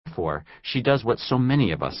Therefore, she does what so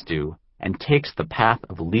many of us do and takes the path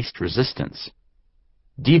of least resistance.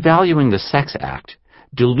 Devaluing the sex act,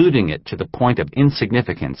 diluting it to the point of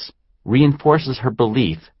insignificance, reinforces her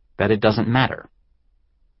belief that it doesn't matter.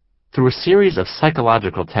 Through a series of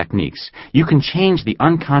psychological techniques, you can change the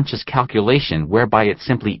unconscious calculation whereby it's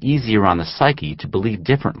simply easier on the psyche to believe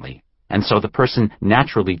differently, and so the person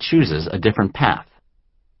naturally chooses a different path.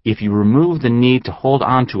 If you remove the need to hold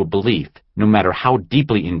on to a belief, no matter how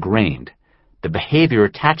deeply ingrained, the behavior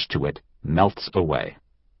attached to it melts away.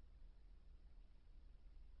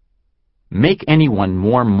 Make anyone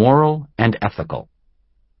more moral and ethical.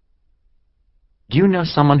 Do you know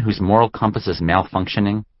someone whose moral compass is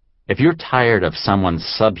malfunctioning? If you're tired of someone's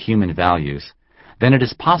subhuman values, then it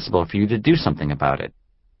is possible for you to do something about it.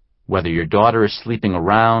 Whether your daughter is sleeping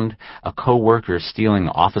around, a coworker is stealing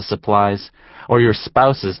office supplies, or your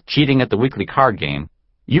spouse is cheating at the weekly card game,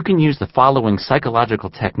 you can use the following psychological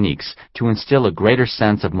techniques to instill a greater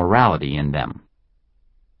sense of morality in them.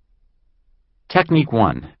 Technique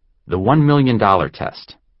 1. The $1 million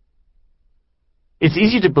test. It's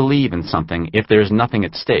easy to believe in something if there is nothing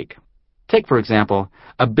at stake. Take, for example,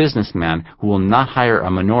 a businessman who will not hire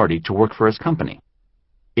a minority to work for his company.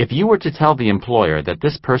 If you were to tell the employer that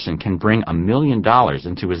this person can bring $1 million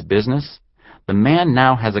into his business, the man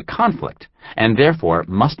now has a conflict and therefore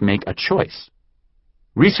must make a choice.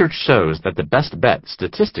 Research shows that the best bet,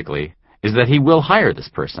 statistically, is that he will hire this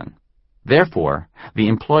person. Therefore, the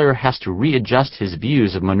employer has to readjust his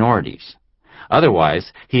views of minorities.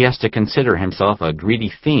 Otherwise, he has to consider himself a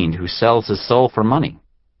greedy fiend who sells his soul for money.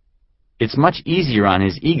 It's much easier on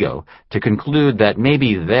his ego to conclude that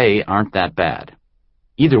maybe they aren't that bad.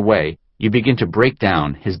 Either way, you begin to break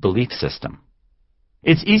down his belief system.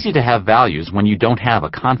 It's easy to have values when you don't have a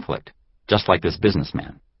conflict, just like this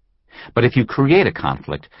businessman. But if you create a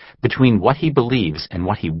conflict between what he believes and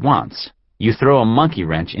what he wants, you throw a monkey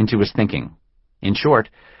wrench into his thinking. In short,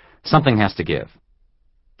 something has to give.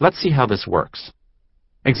 Let's see how this works.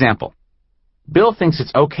 Example. Bill thinks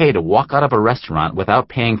it's okay to walk out of a restaurant without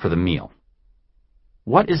paying for the meal.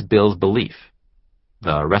 What is Bill's belief?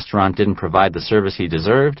 The restaurant didn't provide the service he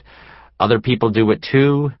deserved. Other people do it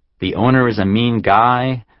too. The owner is a mean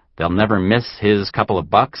guy. They'll never miss his couple of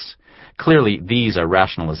bucks. Clearly, these are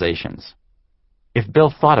rationalizations. If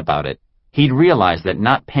Bill thought about it, he'd realize that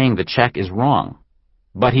not paying the check is wrong.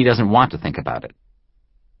 But he doesn't want to think about it.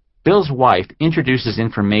 Bill's wife introduces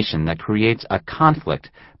information that creates a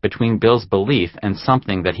conflict between Bill's belief and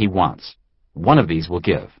something that he wants. One of these will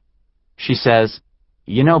give. She says,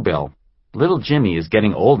 "You know, Bill, little Jimmy is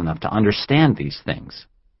getting old enough to understand these things.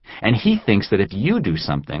 And he thinks that if you do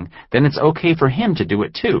something, then it's okay for him to do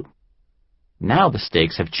it too." Now the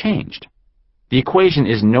stakes have changed. The equation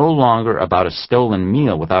is no longer about a stolen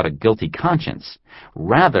meal without a guilty conscience.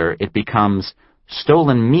 Rather, it becomes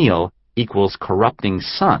stolen meal equals corrupting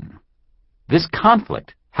son. This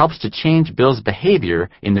conflict helps to change Bill's behavior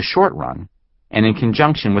in the short run, and in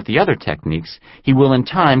conjunction with the other techniques, he will in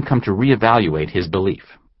time come to reevaluate his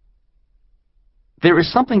belief. There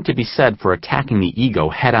is something to be said for attacking the ego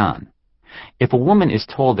head-on. If a woman is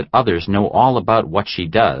told that others know all about what she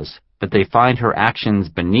does, that they find her actions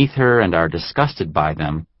beneath her and are disgusted by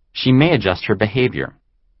them, she may adjust her behavior.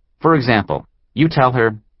 For example, you tell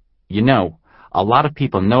her, "You know, a lot of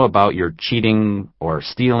people know about your cheating or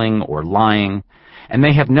stealing or lying, and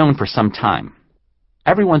they have known for some time.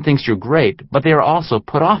 Everyone thinks you're great, but they are also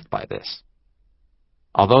put off by this."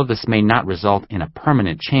 Although this may not result in a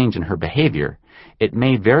permanent change in her behavior, it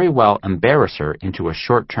may very well embarrass her into a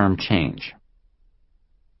short-term change.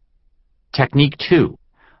 Technique 2.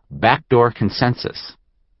 Backdoor consensus.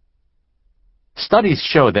 Studies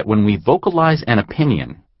show that when we vocalize an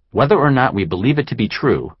opinion, whether or not we believe it to be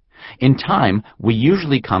true, in time we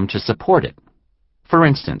usually come to support it. For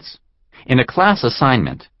instance, in a class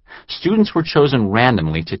assignment, students were chosen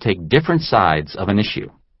randomly to take different sides of an issue.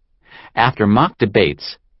 After mock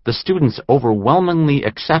debates, the students overwhelmingly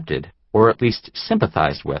accepted, or at least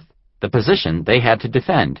sympathized with, the position they had to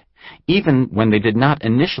defend, even when they did not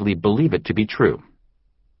initially believe it to be true.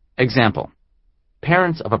 Example.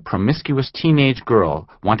 Parents of a promiscuous teenage girl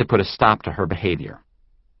want to put a stop to her behavior.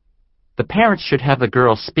 The parents should have the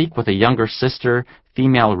girl speak with a younger sister,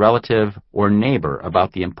 female relative, or neighbor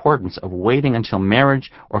about the importance of waiting until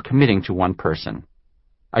marriage or committing to one person.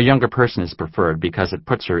 A younger person is preferred because it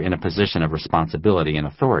puts her in a position of responsibility and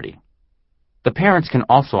authority. The parents can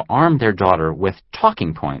also arm their daughter with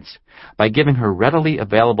talking points by giving her readily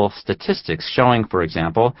available statistics showing, for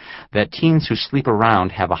example, that teens who sleep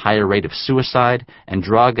around have a higher rate of suicide and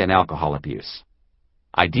drug and alcohol abuse.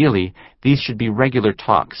 Ideally, these should be regular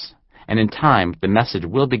talks, and in time the message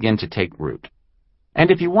will begin to take root.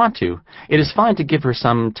 And if you want to, it is fine to give her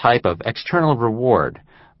some type of external reward,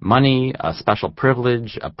 money, a special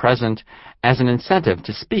privilege, a present, as an incentive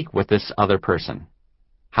to speak with this other person.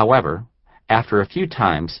 However, after a few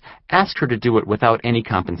times, ask her to do it without any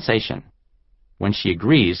compensation. When she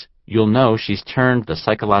agrees, you'll know she's turned the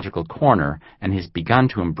psychological corner and has begun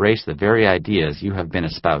to embrace the very ideas you have been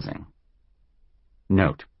espousing.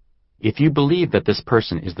 Note: if you believe that this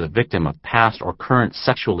person is the victim of past or current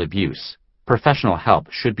sexual abuse, professional help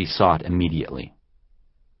should be sought immediately.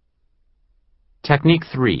 Technique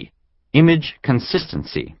 3. Image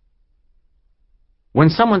consistency. When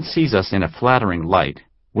someone sees us in a flattering light,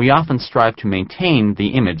 we often strive to maintain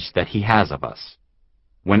the image that he has of us.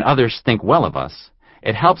 When others think well of us,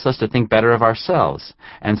 it helps us to think better of ourselves,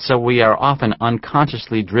 and so we are often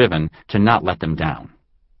unconsciously driven to not let them down.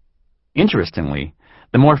 Interestingly,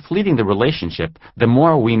 the more fleeting the relationship, the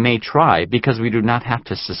more we may try because we do not have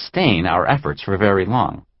to sustain our efforts for very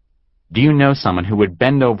long. Do you know someone who would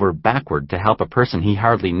bend over backward to help a person he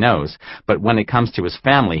hardly knows, but when it comes to his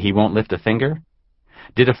family, he won't lift a finger?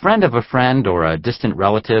 Did a friend of a friend or a distant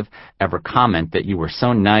relative ever comment that you were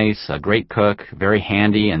so nice, a great cook, very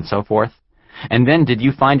handy, and so forth? And then did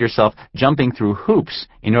you find yourself jumping through hoops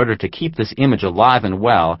in order to keep this image alive and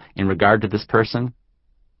well in regard to this person?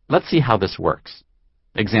 Let's see how this works.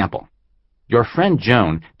 Example: your friend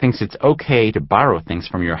Joan thinks it's okay to borrow things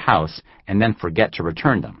from your house and then forget to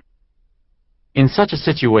return them. In such a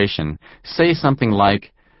situation, say something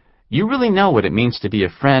like, "You really know what it means to be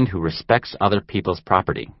a friend who respects other people's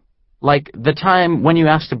property. Like the time when you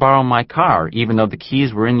asked to borrow my car even though the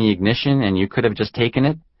keys were in the ignition and you could have just taken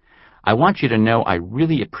it. I want you to know I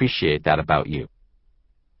really appreciate that about you."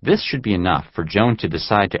 This should be enough for Joan to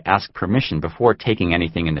decide to ask permission before taking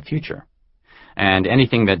anything in the future. And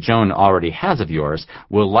anything that Joan already has of yours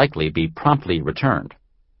will likely be promptly returned.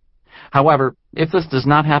 However, if this does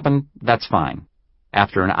not happen, that's fine.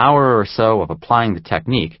 After an hour or so of applying the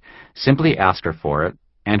technique, simply ask her for it,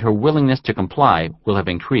 and her willingness to comply will have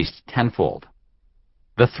increased tenfold.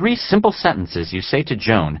 The 3 simple sentences you say to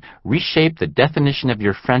Joan reshape the definition of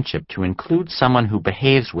your friendship to include someone who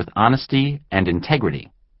behaves with honesty and integrity.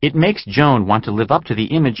 It makes Joan want to live up to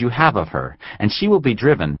the image you have of her, and she will be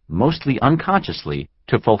driven, mostly unconsciously,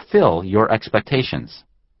 to fulfill your expectations.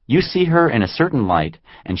 You see her in a certain light,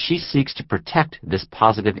 and she seeks to protect this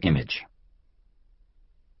positive image.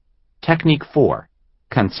 Technique 4.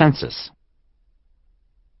 Consensus.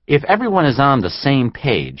 If everyone is on the same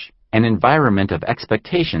page, an environment of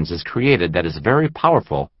expectations is created that is very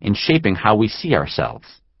powerful in shaping how we see ourselves.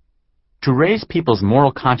 To raise people's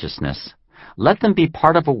moral consciousness, let them be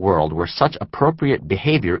part of a world where such appropriate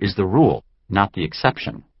behavior is the rule, not the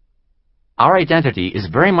exception. Our identity is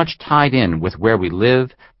very much tied in with where we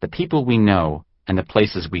live, the people we know, and the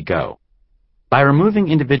places we go. By removing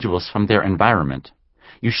individuals from their environment,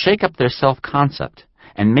 you shake up their self-concept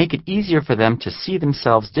and make it easier for them to see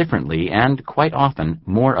themselves differently and, quite often,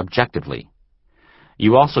 more objectively.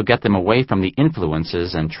 You also get them away from the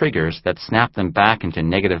influences and triggers that snap them back into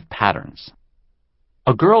negative patterns.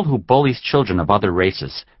 A girl who bullies children of other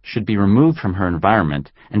races should be removed from her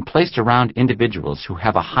environment and placed around individuals who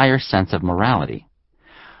have a higher sense of morality.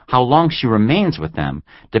 How long she remains with them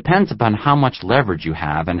depends upon how much leverage you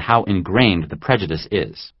have and how ingrained the prejudice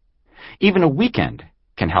is. Even a weekend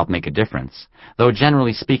can help make a difference, though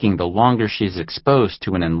generally speaking, the longer she is exposed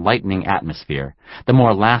to an enlightening atmosphere, the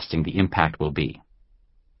more lasting the impact will be.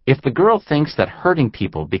 If the girl thinks that hurting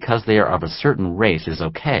people because they are of a certain race is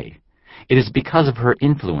okay, it is because of her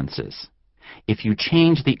influences. If you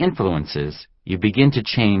change the influences, you begin to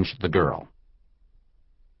change the girl.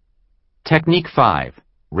 Technique 5.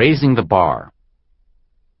 Raising the bar.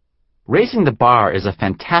 Raising the bar is a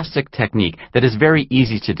fantastic technique that is very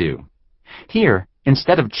easy to do. Here,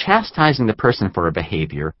 instead of chastising the person for a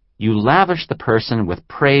behavior, you lavish the person with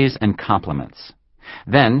praise and compliments.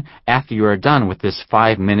 Then, after you are done with this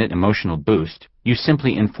 5-minute emotional boost, you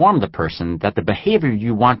simply inform the person that the behavior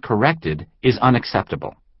you want corrected is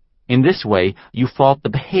unacceptable. In this way, you fault the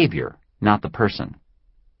behavior, not the person.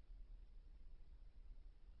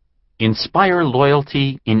 Inspire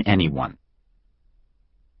loyalty in anyone.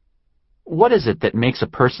 What is it that makes a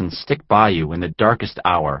person stick by you in the darkest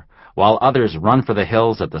hour, while others run for the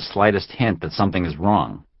hills at the slightest hint that something is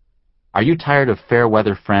wrong? Are you tired of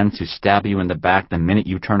fair-weather friends who stab you in the back the minute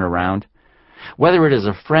you turn around? Whether it is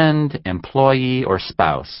a friend, employee, or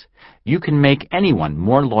spouse, you can make anyone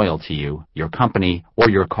more loyal to you, your company, or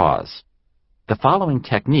your cause. The following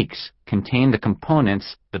techniques contain the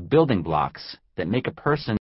components, the building blocks, that make a person